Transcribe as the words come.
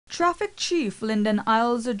Traffic Chief Lyndon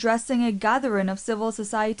Isles, addressing a gathering of civil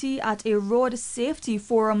society at a road safety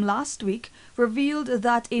forum last week, revealed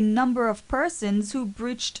that a number of persons who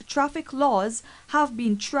breached traffic laws have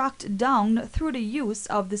been tracked down through the use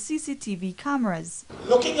of the CCTV cameras.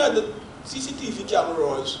 Looking at the CCTV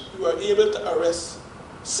cameras, we were able to arrest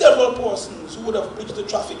several persons who would have breached the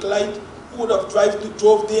traffic light, who would have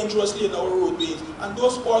drove dangerously in our roadways. And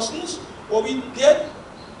those persons, what we did,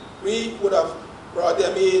 we would have brought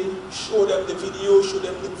them in, show them the video, show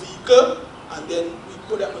them the vehicle, and then we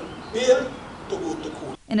put them on bail to go to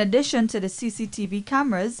court. In addition to the CCTV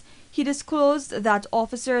cameras, he disclosed that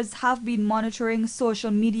officers have been monitoring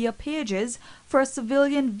social media pages for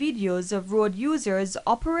civilian videos of road users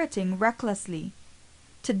operating recklessly.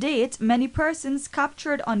 To date, many persons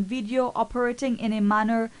captured on video operating in a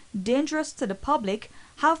manner dangerous to the public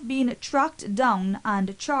have been tracked down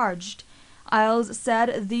and charged. Isles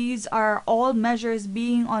said these are all measures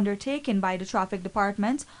being undertaken by the Traffic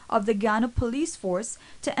Department of the Ghana Police Force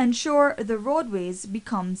to ensure the roadways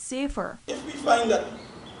become safer. If we find that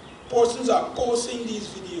persons are posting these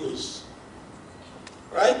videos,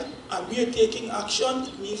 right, and we are taking action,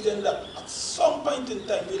 it means then that at some point in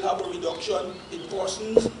time we'll have a reduction in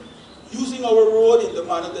persons using our road in the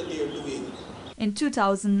manner that they are doing. In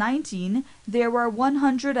 2019, there were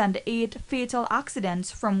 108 fatal accidents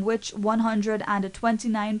from which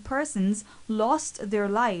 129 persons lost their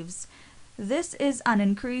lives. This is an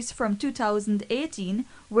increase from 2018,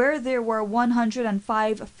 where there were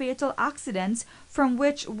 105 fatal accidents from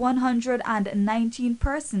which 119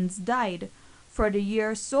 persons died. For the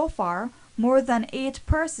year so far, more than 8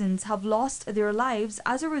 persons have lost their lives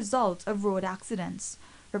as a result of road accidents.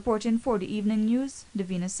 Reporting for the Evening News,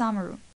 Davina Samaru.